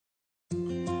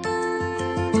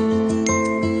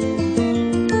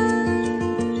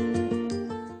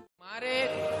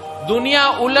दुनिया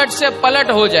उलट से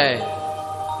पलट हो जाए,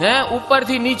 ऊपर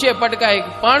थी नीचे पटकाय,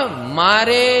 पण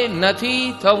मारे नथी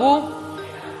थवू,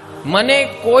 मने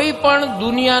कोई पण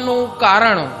दुनियानु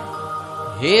कारण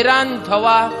हैरान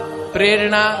थवा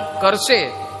प्रेरणा करशे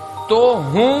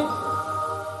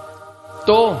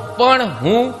तो पण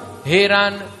हूं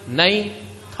हैरान नहीं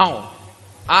थाऊं।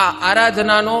 आ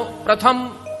आराधना नो प्रथम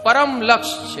परम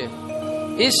लक्ष्य है।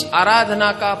 इस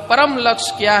आराधना का परम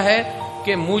लक्ष्य क्या है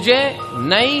कि मुझे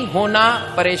नहीं होना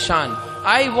परेशान।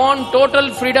 I want total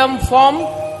freedom from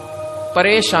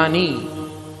परेशानी।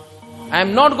 I am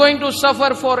not going to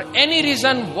suffer for any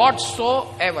reason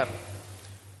whatsoever.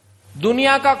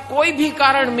 दुनिया का कोई भी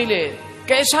कारण मिले,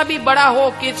 कैसा भी बड़ा हो,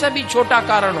 कैसा भी छोटा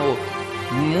कारण हो,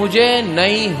 मुझे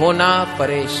नहीं होना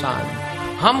परेशान।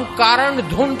 हम कारण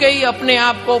ढूंढ के ही अपने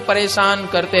आप को परेशान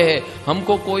करते हैं,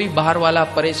 हमको कोई बाहर वाला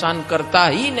परेशान करता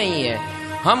ही नहीं है,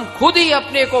 हम खुद ही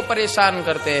अपने को परेशान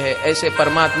करते हैं, ऐसे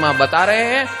परमात्मा बता रहे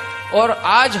हैं। और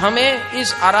आज हमें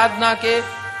इस आराधना के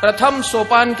प्रथम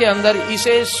सोपान के अंदर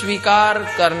इसे स्वीकार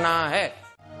करना है।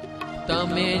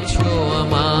 तमे छो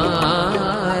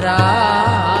अमारा,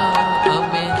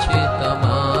 अमे छे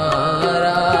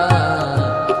तमारा,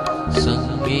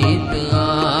 संगीत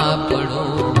आपणो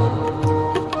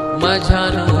मजा